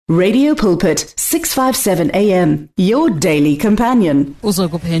Radio Pulpit, 657 AM, your daily companion.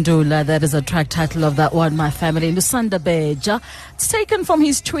 Uzokuphendula, that is a track title of that one, My Family. Lusanda Beja. It's taken from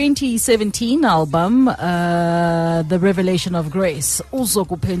his 2017 album, The Revelation of Grace.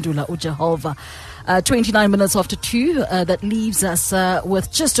 Uzokuphendula uJehovah. 29 minutes after 2, that leaves us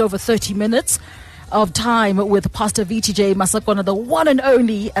with just over 30 minutes of time with Pastor VTJ Masakona, the one and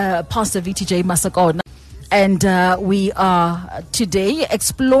only Pastor VTJ Masakona. And we are today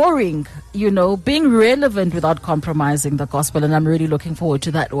exploring, being relevant without compromising the gospel. And I'm really looking forward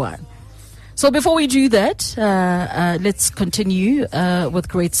to that one. So before we do that, let's continue with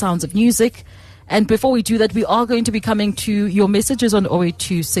great sounds of music. And before we do that, we are going to be coming to your messages on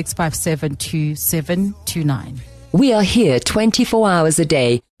 082 657 2729. We are here 24 hours a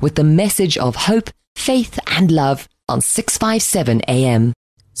day with the message of hope, faith and love on 657 AM.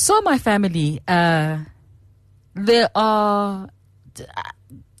 So my family, there are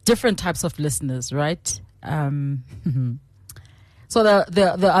different types of listeners, right? So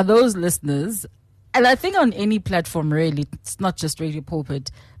there are those listeners, and I think on any platform really, it's not just Radio Pulpit,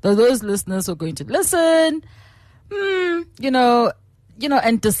 there are those listeners who are going to listen,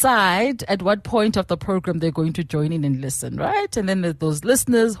 and decide at what point of the program they're going to join in and listen, right? And then there's those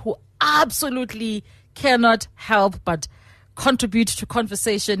listeners who absolutely cannot help but contribute to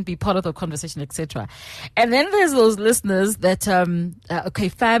conversation, be part of the conversation, etc. And then there's those listeners that,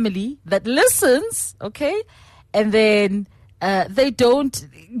 family that listens, okay, and then they don't.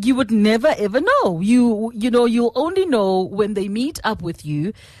 You would never ever know. You'll only know when they meet up with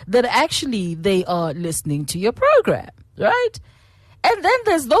you that actually they are listening to your program, right? And then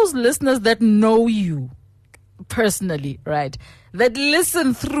there's those listeners that know you personally, right? That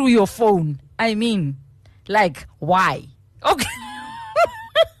listen through your phone. I mean, like, why? Okay.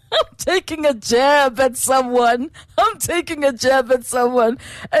 I'm taking a jab at someone.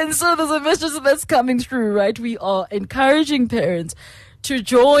 And so there's a message that's coming through, right? We are encouraging parents to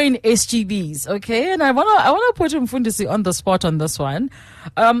join SGBs, okay? And I wanna put Mfundisi on the spot on this one.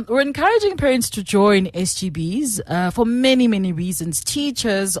 We're encouraging parents to join SGBs for many, many reasons.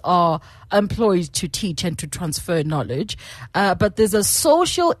 Teachers are employed to teach and to transfer knowledge, but there's a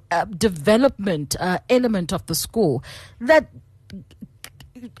social development element of the school that,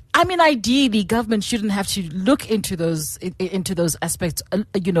 ideally, government shouldn't have to look into those aspects, on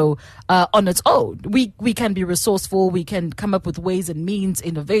its own. We can be resourceful. We can come up with ways and means,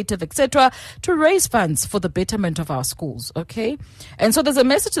 innovative, etc., to raise funds for the betterment of our schools. Okay, and so there's a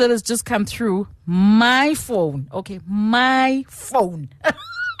message that has just come through my phone. Okay, my phone,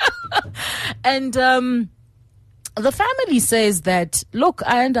 and the family says that look,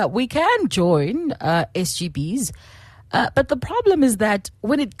 we can join SGBs. But the problem is that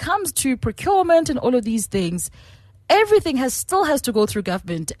when it comes to procurement and all of these things, everything still has to go through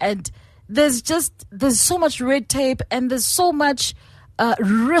government. And there's so much red tape and there's so much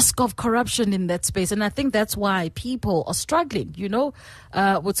risk of corruption in that space. And I think that's why people are struggling,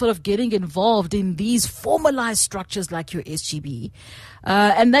 with sort of getting involved in these formalized structures like your SGB.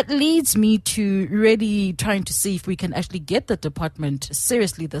 And that leads me to really trying to see if we can actually get the department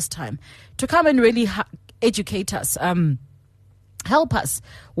seriously this time to come and really educate us, help us.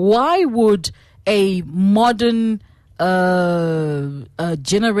 Why would a modern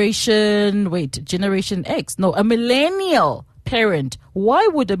Generation X, a millennial parent, why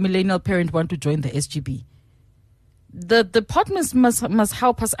would a millennial parent want to join the SGB? The departments must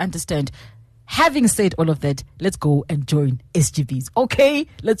help us understand. Having said all of that, let's go and join SGBs. Okay,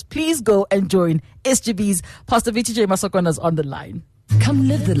 let's please go and join SGBs. Pastor VTJ Masakona's on the line. Come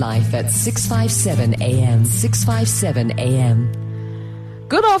live the life at 657 AM. 657 AM.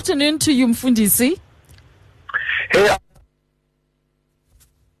 Good afternoon to you, Mfundisi. Hey.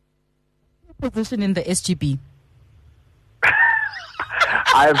 Position in the SGB.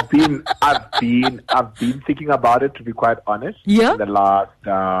 I've been thinking about it, to be quite honest. Yeah. In the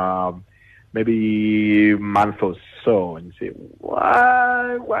last maybe month or so, and say,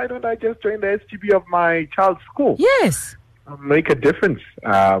 why don't I just join the SGB of my child's school? Yes. Make a difference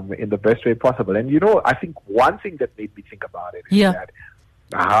in the best way possible. And I think one thing that made me think about it is that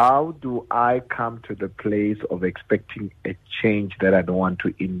how do I come to the place of expecting a change that I don't want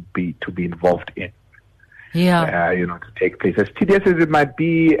to be involved in? Yeah. To take place. As tedious as it might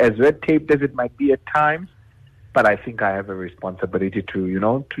be, as red taped as it might be at times, but I think I have a responsibility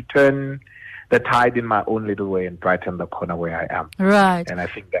to turn the tide in my own little way and brighten the corner where I am. Right. And I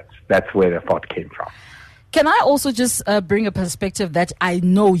think that's where the thought came from. Can I also just bring a perspective that I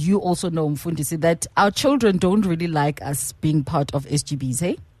know you also know, Mfundisi, that our children don't really like us being part of SGBs,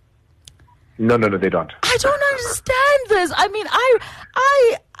 hey? No, they don't. I don't understand this. I mean,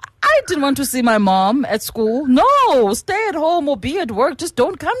 didn't want to see my mom at school. No, stay at home or be at work. Just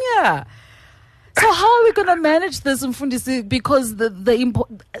don't come here. So how are we going to manage this, Mfundisi? Because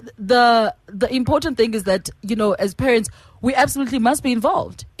the important thing is that, you know, as parents, we absolutely must be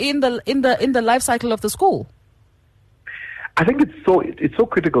involved in the life cycle of the school. I think it's so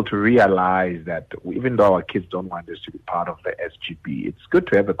critical to realize that even though our kids don't want us to be part of the SGB, it's good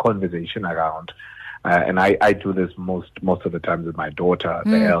to have a conversation around. And I do this most of the time with my daughter,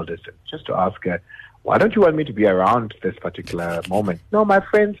 the eldest, just to ask her, why don't you want me to be around this particular moment? No, my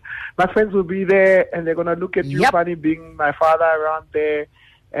friends will be there and they're going to look at you funny being my father around there.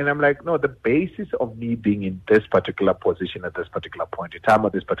 And I'm like, no, the basis of me being in this particular position at this particular point in time or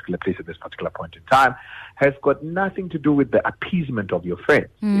this particular place at this particular point in time has got nothing to do with the appeasement of your friends.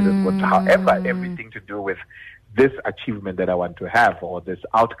 It has got, however, everything to do with this achievement that I want to have or this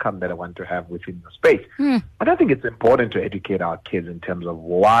outcome that I want to have within the space. And I think it's important to educate our kids in terms of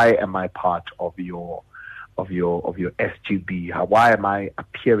why am I part of your SGB? Why am I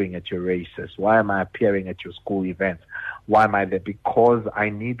appearing at your races? Why am I appearing at your school events? Why am I there? Because I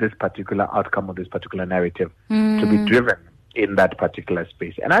need this particular outcome or this particular narrative to be driven in that particular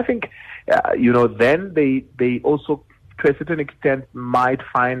space. And I think, then they also, to a certain extent, might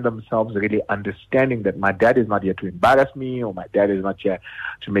find themselves really understanding that my dad is not here to embarrass me or my dad is not here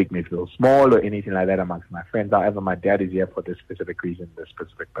to make me feel small or anything like that amongst my friends. However, my dad is here for this specific reason, this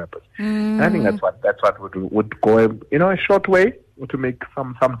specific purpose. And I think that's what would go a short way to make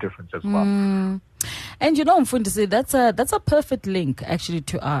some difference as well. And Mfundisi, that's a perfect link actually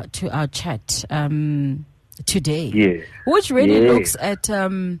to our chat today, which really looks at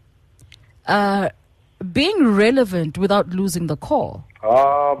being relevant without losing the core.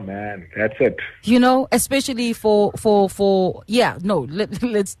 Oh man, that's it. Especially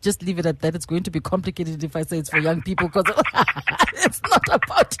let's just leave it at that. It's going to be complicated if I say it's for young people because it's not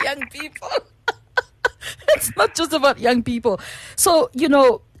about young people. It's not just about young people. So,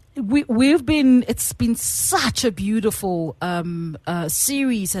 it's been such a beautiful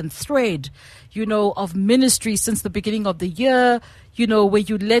series and thread, of ministry since the beginning of the year, where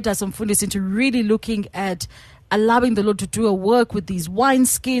you led us, Mfundisi, into really looking at allowing the Lord to do a work with these wine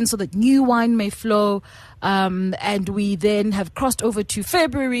skins so that new wine may flow. And we then have crossed over to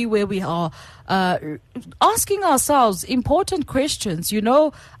February where we are asking ourselves important questions.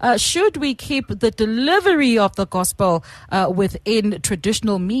 Should we keep the delivery of the gospel within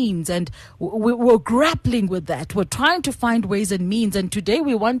traditional means? And we're grappling with that. We're trying to find ways and means. And today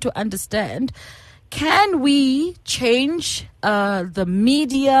we want to understand, can we change the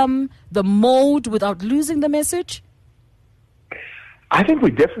medium, the mode, without losing the message? I think we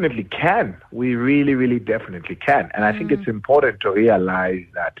definitely can. We really, really definitely can. And I think it's important to realize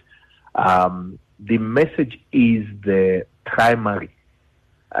that the message is the primary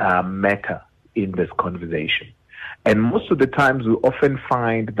matter in this conversation. And most of the times we often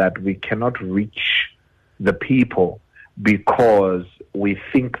find that we cannot reach the people because we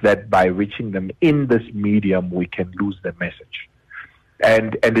think that by reaching them in this medium, we can lose the message.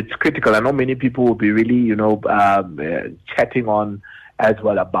 And it's critical. I know many people will be really, chatting on as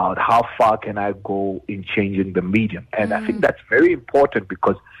well about how far can I go in changing the medium. And I think that's very important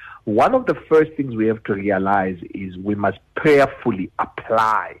because one of the first things we have to realize is we must prayerfully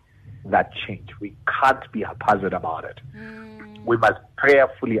apply that change. We can't be haphazard about it. We must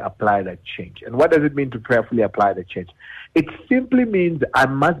prayerfully apply that change. And what does it mean to prayerfully apply the change? It simply means I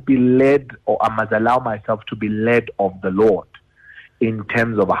must be led, or I must allow myself to be led of the Lord in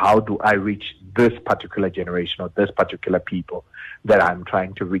terms of how do I reach this particular generation or this particular people that I'm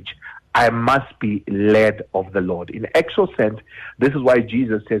trying to reach. I must be led of the Lord. In actual sense, this is why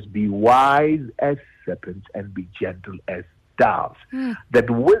Jesus says, be wise as serpents and be gentle as doves. That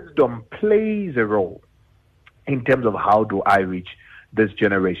wisdom plays a role in terms of how do I reach this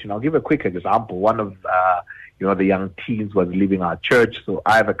generation. I'll give a quick example. One of the young teens was leaving our church. So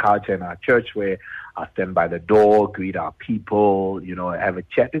I have a culture in our church where I stand by the door, greet our people, have a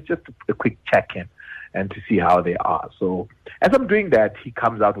chat. It's just a quick check-in and to see how they are. So as I'm doing that, he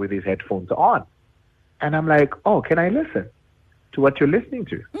comes out with his headphones on. And I'm like, oh, can I listen to what you're listening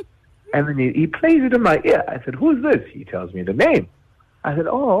to? And then he plays it in my ear. I said, who's this? He tells me the name. I said,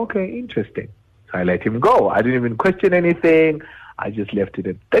 oh, okay, interesting. So I let him go. I didn't even question anything. I just left it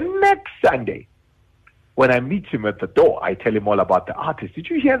in. The next Sunday, when I meet him at the door, I tell him all about the artist. Did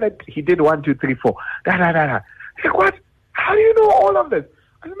you hear that he did 1, 2, 3, 4? Da, da, da, da. He's like, what? How do you know all of this?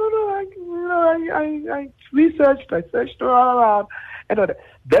 I said, I researched, I searched around. And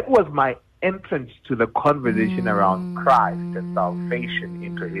that was my entrance to the conversation around Christ and salvation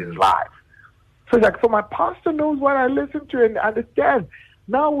into his life. So it's like, so my pastor knows what I listen to and understands.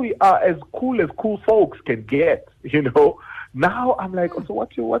 Now we are as cool folks can get, you know. Now I'm like, so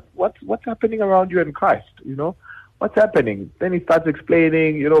what's happening around you in Christ, you know? What's happening? Then he starts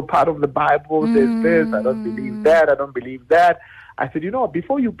explaining, you know, part of the Bible says this, I don't believe that, I don't believe that. I said, you know,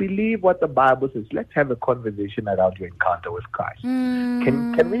 before you believe what the Bible says, let's have a conversation around your encounter with Christ.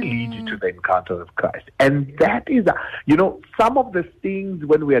 Can we lead you to the encounter with Christ? And that is, you know, some of the things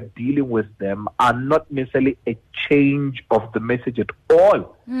when we are dealing with them are not necessarily a change of the message at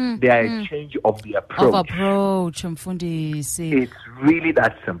all. They are a change of the approach. Mfundisi. It's really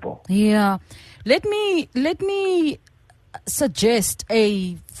that simple. Yeah. Let me suggest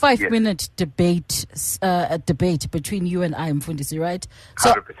a 5-minute debate between you and I, Mfundisi, right?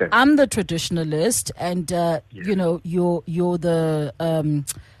 So 100%. I'm the traditionalist, and you know, you're the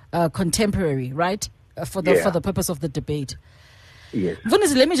contemporary, right? For the purpose of the debate. Yes.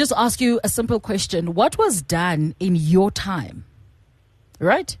 Mfundisi, let me just ask you a simple question: what was done in your time,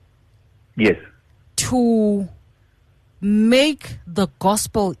 right? Yes. To make the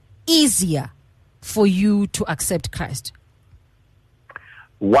gospel easier for you to accept Christ?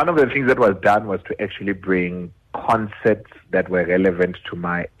 One of the things that was done was to actually bring concepts that were relevant to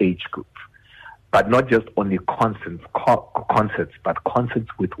my age group. But not just only concepts, but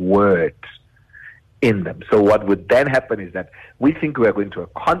concepts with words in them. So what would then happen is that we think we are going to a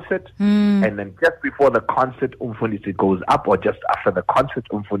concert, and then just before the concert, Umfundisi goes up, or just after the concert,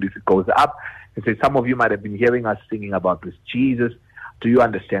 Umfundisi goes up, and say, some of you might have been hearing us singing about this Jesus. Do you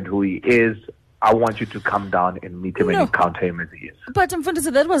understand who he is? I want you to come down and meet him and encounter him as he is. But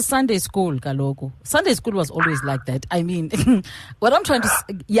Mfundisi, that was Sunday school, Kaloku. Sunday school was always like that. I mean, what I'm trying to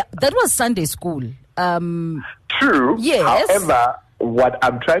say, that was Sunday school. True. Yes. However, what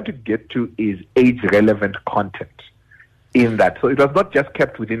I'm trying to get to is age-relevant content in that. So it was not just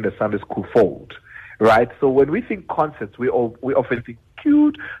kept within the Sunday school fold, right? So when we think concerts, we often think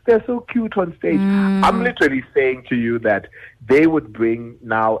cute. They're so cute on stage. I'm literally saying to you that they would bring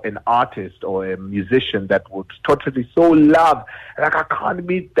now an artist or a musician that would totally so love. Like, I can't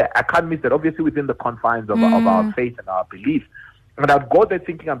miss that. Obviously within the confines of our faith and our belief. And I'd go there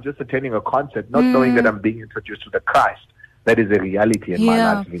thinking I'm just attending a concert, not knowing that I'm being introduced to the Christ. That is a reality in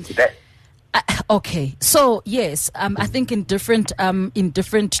my life even today. Okay, so yes, I think in different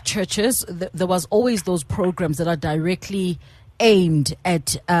churches there was always those programs that are directly aimed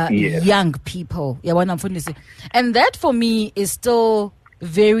at young people. And that for me is still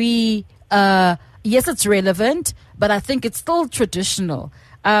very yes, it's relevant, but I think it's still traditional.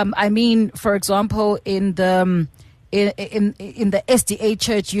 I mean, for example, in the SDA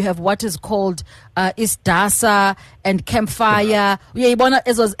church, you have what is called Isdasa and Campfire.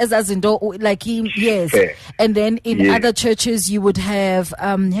 Yes. And then in other churches, you would have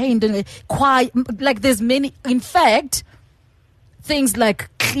choir. Like there's many. In fact, things like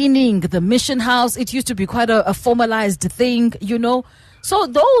cleaning the mission house. It used to be quite a formalized thing, you know. So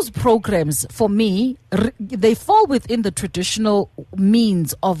those programs, for me, they fall within the traditional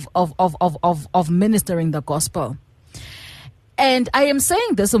means of ministering the gospel. And I am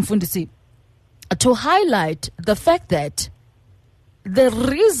saying this, Mfundisi, to highlight the fact that the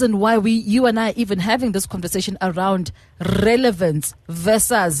reason why you and I even having this conversation around relevance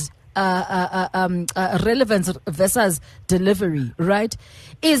versus delivery, right?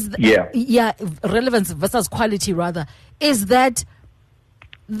 Relevance versus quality, rather, is that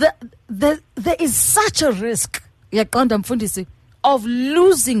there is such a risk, Mfundisi, of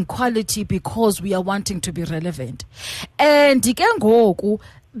losing quality because we are wanting to be relevant. And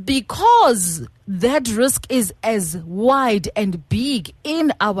because that risk is as wide and big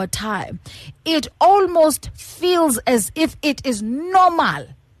in our time, it almost feels as if it is normal.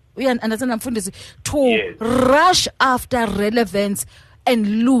 We understand, Mfundisi, to rush after relevance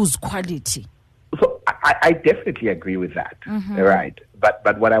and lose quality. So I definitely agree with that, right?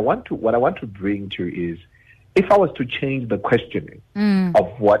 But what I want to bring to is, if I was to change the questioning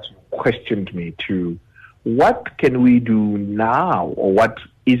of what you questioned me to, what can we do now, or what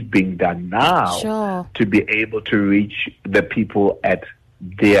is being done now to be able to reach the people at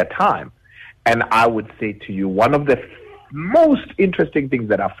their time? And I would say to you, one of the most interesting things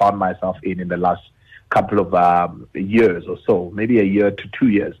that I found myself in the last couple of years or so, maybe a year to 2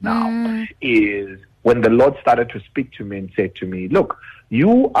 years now, is when the Lord started to speak to me and said to me, look,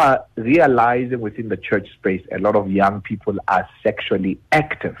 you are realizing within the church space a lot of young people are sexually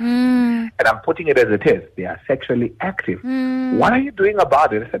active. And I'm putting it as it is. They are sexually active. What are you doing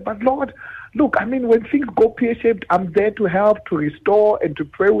about it? I said, but Lord, look, I mean, when things go pear-shaped, I'm there to help, to restore, and to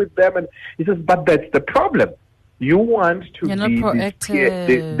pray with them. And he says, but that's the problem. You want to be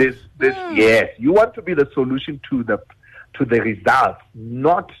proactive. Yes, you want to be the solution to the to the results,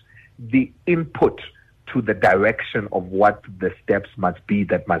 not the input to the direction of what the steps must be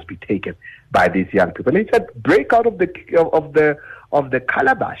that must be taken by these young people. And he said, break out of the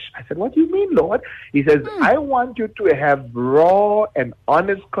calabash. I said, what do you mean, Lord? He says, I want you to have raw and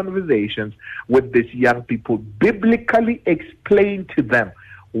honest conversations with these young people, biblically explain to them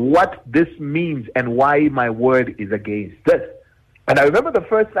what this means and why my word is against this. And I remember the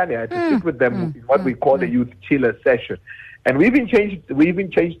first Sunday I had to sit with them in what we call the youth chiller session. And we even changed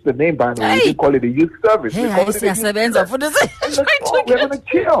the name, by the way. We didn't call it a youth service. We called it a youth service. We're going to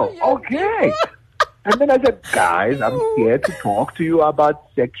chill. Okay. And then I said, guys, I'm here to talk to you about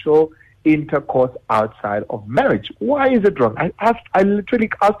sexual intercourse outside of marriage. Why is it wrong? I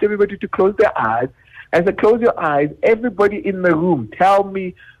literally asked everybody to close their eyes. I said, close your eyes. Everybody in the room, tell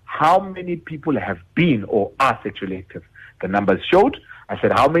me how many people have been or are sexually active. The numbers showed. I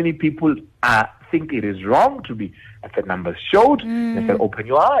said, how many people think it is wrong to be? I said, numbers showed. I said, open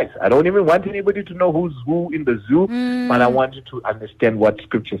your eyes. I don't even want anybody to know who's who in the zoo, but I want you to understand what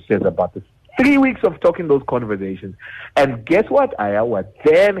Scripture says about this. 3 weeks of talking those conversations. And guess what, Aya? What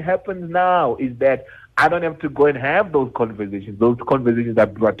then happens now is that I don't have to go and have those conversations. Those conversations are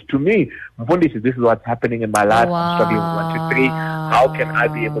brought to me. Mfundisi, this is what's happening in my life. I'm struggling with 1, 2, 3. How can I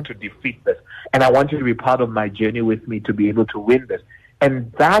be able to defeat this? And I want you to be part of my journey with me to be able to win this.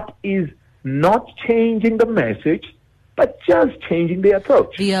 And that is not changing the message, but just changing the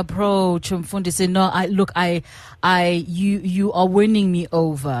approach. The approach, Mfundisi. No, you are winning me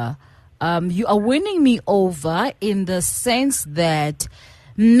over. You are winning me over in the sense that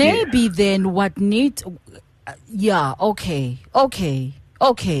maybe then what needs... okay. Oh,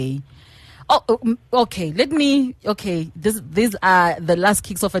 okay. These are the last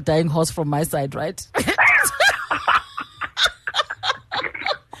kicks of a dying horse from my side, right?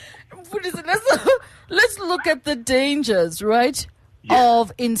 Let's look at the dangers, right,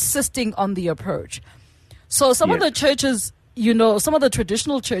 of insisting on the approach. So some of the churches, some of the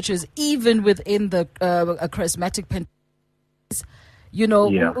traditional churches, even within the charismatic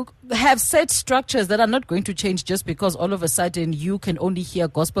have set structures that are not going to change just because all of a sudden you can only hear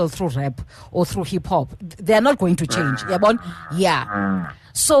gospel through rap or through hip hop. They're not going to change.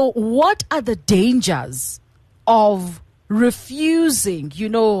 So what are the dangers of refusing,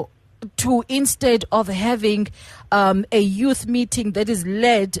 to instead of having a youth meeting that is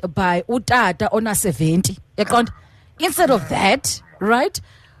led by Utata Ona 70, instead of that, right?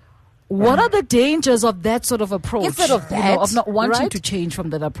 What are the dangers of that sort of approach? Instead of that, of not wanting to change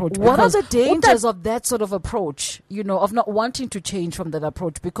from that approach. What are the dangers of that sort of approach? Of not wanting to change from that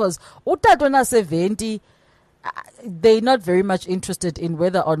approach, because Utata Ona 70, they're not very much interested in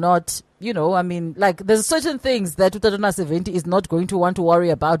whether or not, there's certain things that Utata Ona 70 is not going to want to worry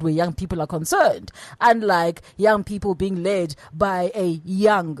about where young people are concerned. Unlike young people being led by a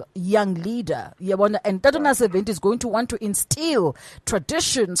young leader. And Utata Ona 70 is going to want to instill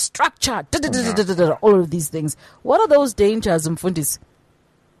tradition, structure, all of these things. What are those dangers, Mfundisi?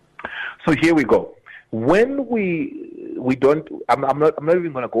 So here we go. When we don't, I'm not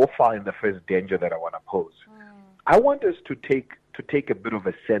even going to go far in the first danger that I want to pose. I want us to take a bit of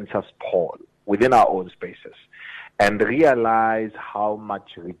a census poll within our own spaces and realize how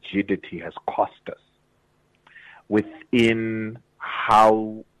much rigidity has cost us within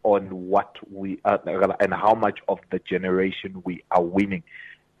how on what we are and how much of the generation we are winning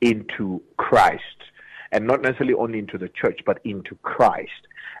into Christ, and not necessarily only into the church, but into Christ.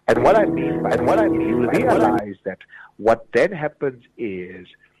 And what I mean, you realize that what then happens is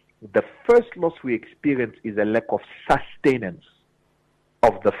the first loss we experience is a lack of sustenance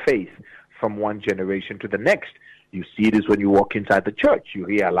of the faith from one generation to the next. You see this when you walk inside the church. You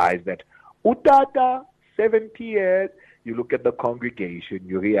realize that Utata, 70 years, you look at the congregation,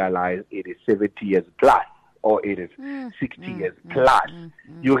 you realize it is 70 years plus, or it is 60 years plus.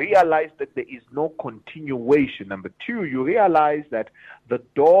 You realize that there is no continuation. Number two, you realize that the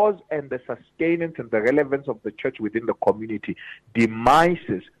doors and the sustenance and the relevance of the church within the community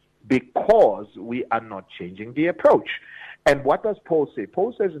demises because we are not changing the approach. And what does Paul say?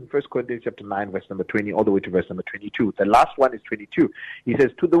 Paul says in 1 Corinthians chapter 9, verse number 20, all the way to verse number 22. The last one is 22. He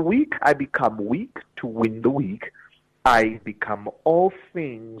says, to the weak I become weak to win the weak. I become all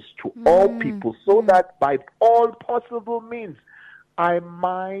things to all people, so that by all possible means I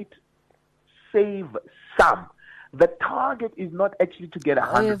might save some. The target is not actually to get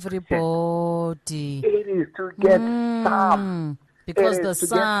 100%. Everybody. It is to get some. Because the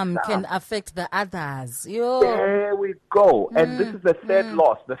some can affect the others. There we go. And this is the third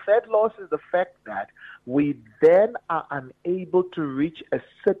loss. The third loss is the fact that we then are unable to reach a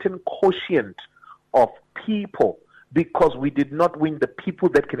certain quotient of people because we did not win the people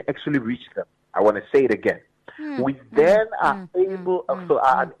that can actually reach them. I want to say it again. We then are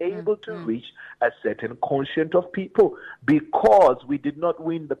unable to reach a certain quotient of people because we did not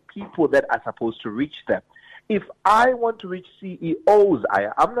win the people that are supposed to reach them. If I want to reach CEOs,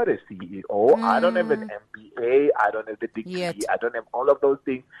 I'm not a CEO. I don't have an MBA. I don't have the degree. I don't have all of those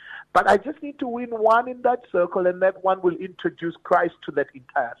things. But I just need to win one in that circle, and that one will introduce Christ to that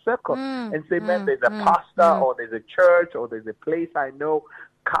entire circle and say, man, there's a pastor or there's a church or there's a place I know.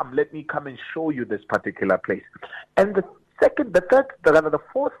 Let me come and show you this particular place. And the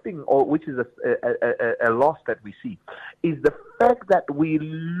fourth thing, or which is a loss that we see, is the fact that we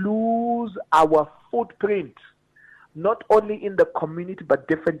lose our footprint, not only in the community, but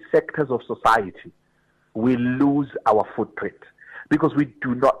different sectors of society. We lose our footprint because we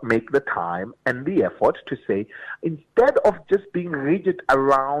do not make the time and the effort to say, instead of just being rigid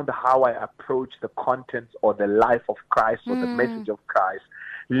around how I approach the contents or the life of Christ or the message of Christ,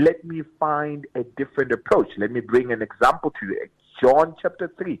 let me find a different approach. Let me bring an example to you. John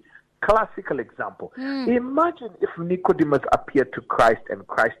chapter 3, classical example. Imagine if Nicodemus appeared to Christ and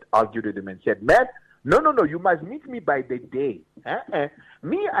Christ argued with him and said, man, no, you must meet me by the day.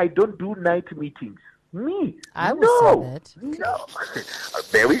 Me, I don't do night meetings. Me, I would say that. No.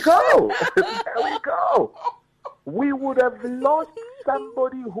 There we go. There we go. We would have lost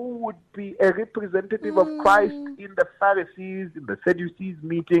somebody who would be a representative of Christ in the Pharisees, in the Sadducees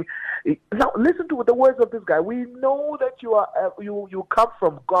meeting. Now, listen to the words of this guy. We know that you are you come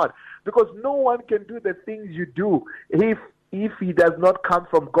from God, because no one can do the things you do if he does not come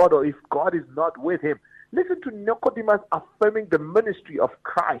from God, or if God is not with him. Listen to Nicodemus affirming the ministry of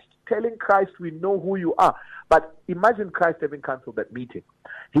Christ, telling Christ, we know who you are. But imagine Christ having canceled that meeting.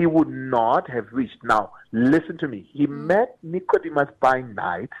 He would not have reached. Now, listen to me. He met Nicodemus by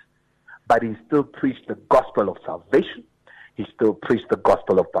night, but he still preached the gospel of salvation. He still preached the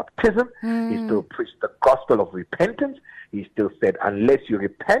gospel of baptism. He still preached the gospel of repentance. He still said, unless you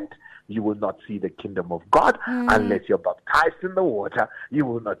repent, you will not see the kingdom of God. Unless you're baptized in the water, you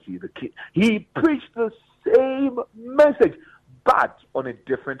will not see the kingdom. He preached the same message, but on a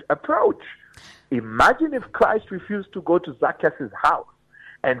different approach. Imagine if Christ refused to go to Zacchaeus' house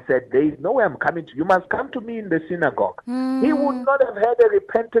and said, there is no way I'm coming to you. You must come to me in the synagogue. He would not have had a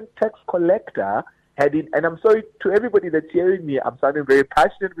repentant tax collector. And I'm sorry to everybody that's hearing me, I'm sounding very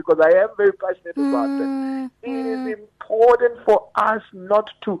passionate because I am very passionate about this. It is important for us not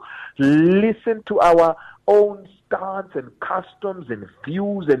to listen to our own stance and customs and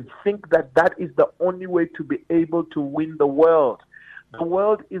views and think that that is the only way to be able to win the world. The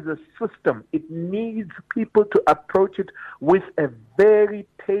world is a system. It needs people to approach it with a very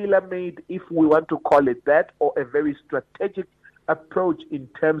tailor-made, if we want to call it that, or a very strategic approach in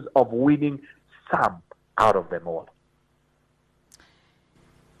terms of winning some out of them all.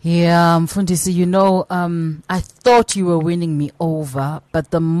 Yeah, Mfundisi, I thought you were winning me over,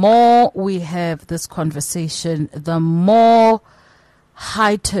 but the more we have this conversation, the more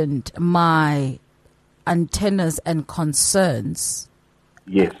heightened my antennas and concerns.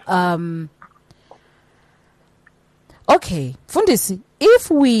 Yes. Okay, Mfundisi, if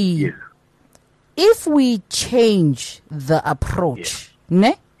we change the approach,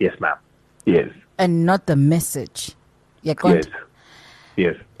 ne? Yes, ma'am. Yes. And not the message. Yes.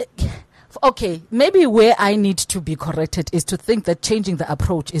 Yes. Okay, maybe where I need to be corrected is to think that changing the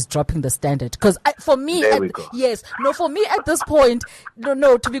approach is dropping the standard. Because for me, at this point,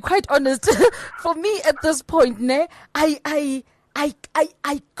 to be quite honest, for me at this point, I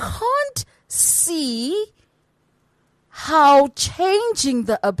can't see how changing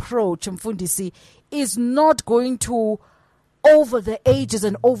the approach, Mfundisi, is not going to, over the ages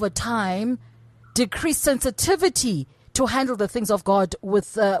and over time, decrease sensitivity to handle the things of God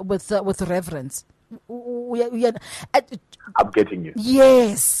with reverence. I'm getting you.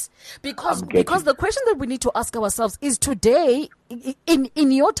 Yes, because the question that we need to ask ourselves is, today,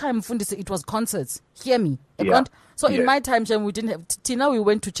 in your time, Mfundisi, it was concerts. Hear me. Yeah. So in my time, we didn't have Tina. We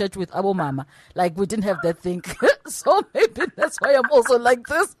went to church with Abu Mama. Like, we didn't have that thing. So maybe that's why I'm also like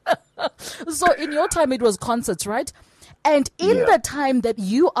this. So in your time, it was concerts, right? And in the time that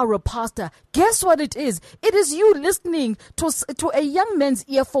you are a pastor, guess what it is? It is you listening to a young man's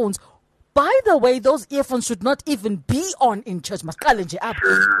earphones. By the way, those earphones should not even be on in church.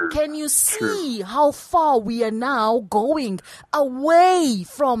 Can you see how far we are now going away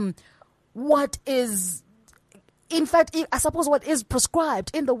from what is, in fact, I suppose, what is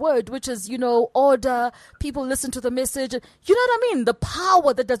prescribed in the word, which is, order, people listen to the message. You know what I mean? The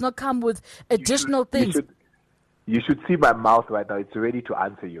power that does not come with additional things. You should see my mouth right now. It's ready to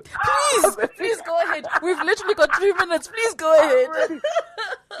answer you. Please go ahead. We've literally got 3 minutes. Please go ahead.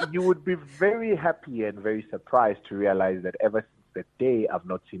 You would be very happy and very surprised to realize that ever since the day I've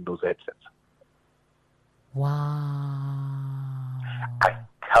not seen those headsets. Wow. I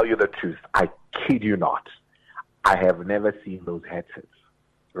tell you the truth. I kid you not. I have never seen those headsets.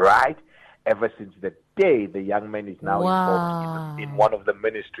 Right? Ever since the day the young man is now involved in one of the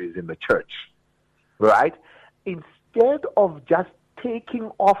ministries in the church. Right? Instead of just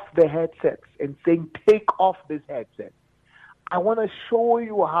taking off the headsets and saying, take off this headset, I want to show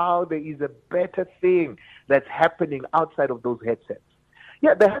you how there is a better thing that's happening outside of those headsets.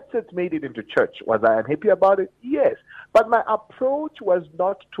 Yeah, the headsets made it into church. Was I unhappy about it? Yes. But my approach was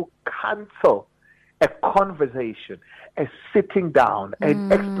not to cancel a conversation, a sitting down,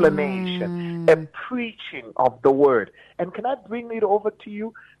 an explanation, a preaching of the word. And can I bring it over to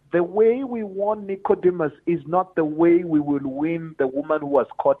you? The way we won Nicodemus is not the way we will win the woman who was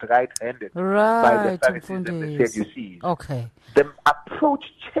caught right-handed by the Pharisees and the Sadducees. Okay. The approach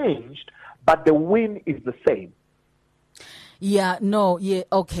changed, but the win is the same. Yeah, no, yeah,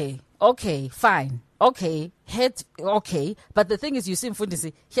 okay, fine. Okay, okay. But the thing is, you see,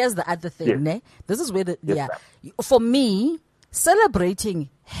 Mfundisi, here's the other thing, Yes. ne? This is where Yes, for me, celebrating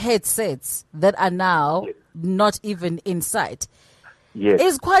headsets that are now not even in sight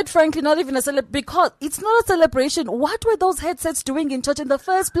is quite frankly not even a because it's not a celebration. What were those headsets doing in church in the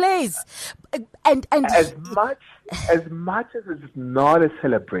first place? And as much as it's not a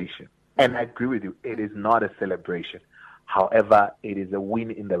celebration, and I agree with you, it is not a celebration. However, it is a win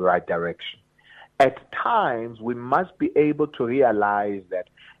in the right direction. At times, we must be able to realize that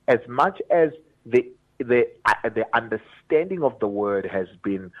as much as the understanding of the word has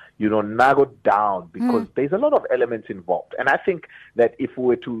been, narrowed down because there's a lot of elements involved. And I think that if we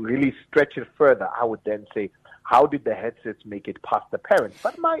were to really stretch it further, I would then say, how did the headsets make it past the parents?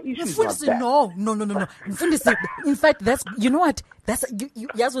 But my issue is not that. No. Mfundisi, in fact, that's, you know what? That's,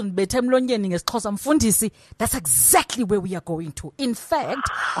 Mfundisi, that's exactly where we are going to. In fact,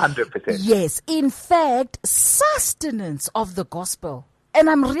 100%. Yes, in fact, sustenance of the gospel. And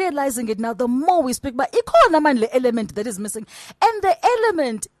I'm realizing it now, the more we speak about the element that is missing. And the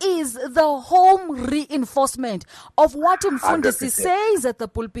element is the home reinforcement of what Mfundisi says at the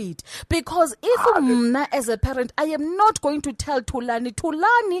pulpit. Because if as a parent, I am not going to tell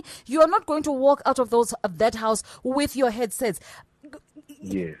Tulani, you are not going to walk out of that house with your headsets.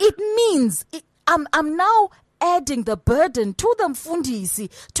 Yes. It means I'm now adding the burden to the Mfundisi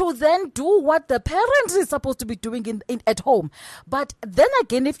to then do what the parent is supposed to be doing in at home. But then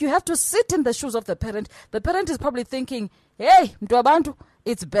again, if you have to sit in the shoes of the parent is probably thinking, hey, Mtuabantu,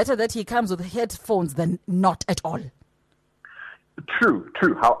 it's better that he comes with headphones than not at all. True.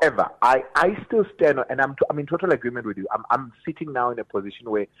 However, I still stand, and I'm in total agreement with you. I'm sitting now in a position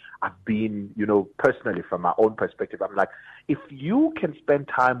where I've been, personally from my own perspective, I'm like, if you can spend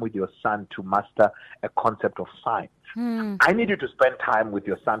time with your son to master a concept of science, I need you to spend time with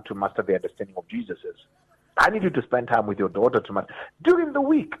your son to master the understanding of Jesus. I need you to spend time with your daughter to master during the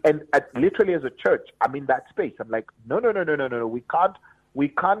week. And literally as a church, I'm in that space. I'm like, no. We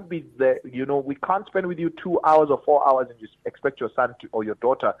can't be there, we can't spend with you 2 hours or 4 hours and just expect your son or your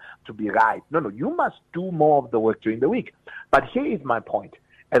daughter to be right. No, you must do more of the work during the week. But here is my point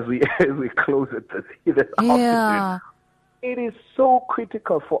as we close this afternoon. It is so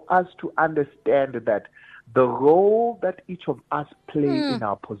critical for us to understand that the role that each of us play in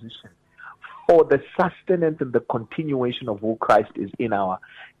our position for the sustenance and the continuation of who Christ is in our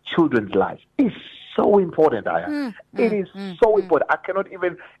children's lives is so important, Aya. It is so important. I cannot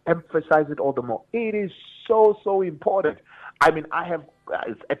even emphasize it all the more. It is so important. I mean,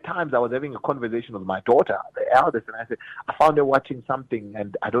 at times I was having a conversation with my daughter, the eldest, and I said, I found her watching something,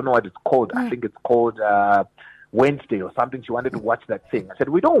 and I don't know what it's called. I think it's called Wednesday or something. She wanted to watch that thing. I said,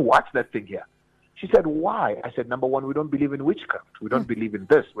 we don't watch that thing here. She said, why? I said, number one, we don't believe in witchcraft. We don't believe in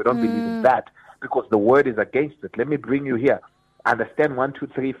this. We don't believe in that because the word is against it. Let me bring you here. Understand 1, 2,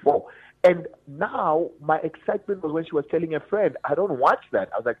 3, 4. And now my excitement was when she was telling a friend, I don't watch that.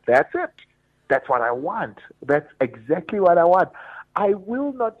 I was like, that's it. That's what I want. That's exactly what I want. I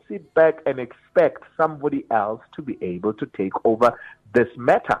will not sit back and expect somebody else to be able to take over this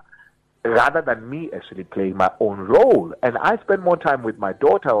matter rather than me actually playing my own role. And I spend more time with my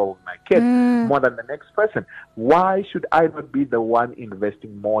daughter or with my kids more than the next person. Why should I not be the one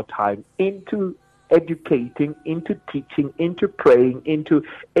investing more time into educating, into teaching, into praying, into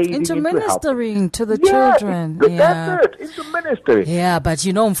aiding, into ministering helping. to the children. That's it. Into ministering. Yeah, but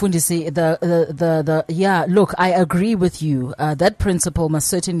you know, Mfundisi, look, I agree with you. That principle must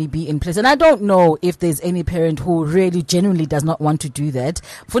certainly be in place. And I don't know if there's any parent who really genuinely does not want to do that.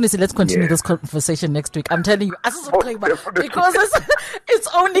 Mfundisi, let's continue this conversation next week. I'm telling you, because it's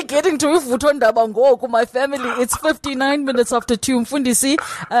only getting to Ufutondaba Ngoku, my family. It's 59 minutes after 2. Mfundisi,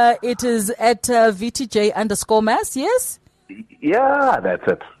 it is at VTJ_Mass, yes? Yeah, that's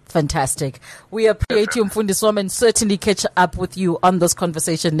it. Fantastic. We appreciate you, Mfundisi, and certainly catch up with you on this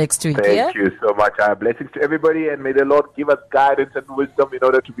conversation next week. Thank you so much. Blessings to everybody, and may the Lord give us guidance and wisdom in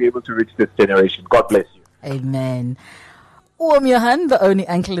order to be able to reach this generation. God bless you. Amen. Johan, the only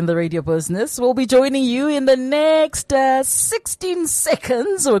uncle in the radio business, will be joining you in the next 16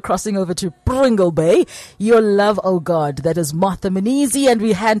 seconds. We're crossing over to Pringle Bay. Your love, oh God. That is Martha Menezes, and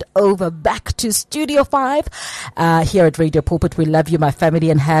we hand over back to Studio 5. Here at Radio Pulpit, we love you, my family,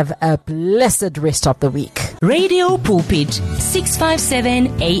 and have a blessed rest of the week. Radio Pulpit,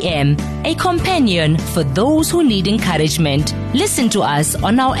 657 AM, a companion for those who need encouragement. Listen to us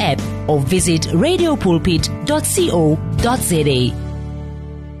on our app or visit radiopulpit.co.za.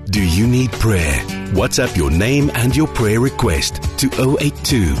 Do you need prayer? WhatsApp your name and your prayer request to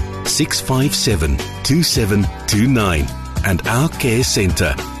 082 657 2729 and our care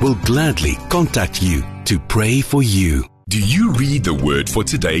center will gladly contact you to pray for you. Do you read the Word for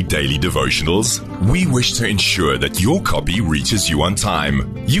Today daily devotionals? We wish to ensure that your copy reaches you on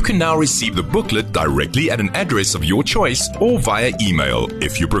time. You can now receive the booklet directly at an address of your choice or via email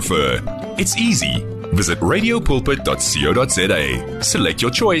if you prefer. It's easy. Visit radiopulpit.co.za, select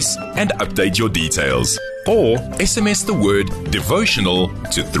your choice, and update your details. Or SMS the word devotional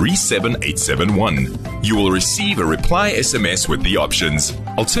to 37871. You will receive a reply SMS with the options.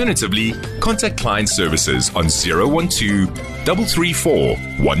 Alternatively, contact client services on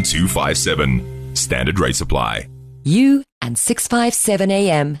 012-334-1257. Standard rates apply. You and 657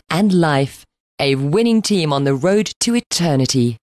 AM and Life, a winning team on the road to eternity.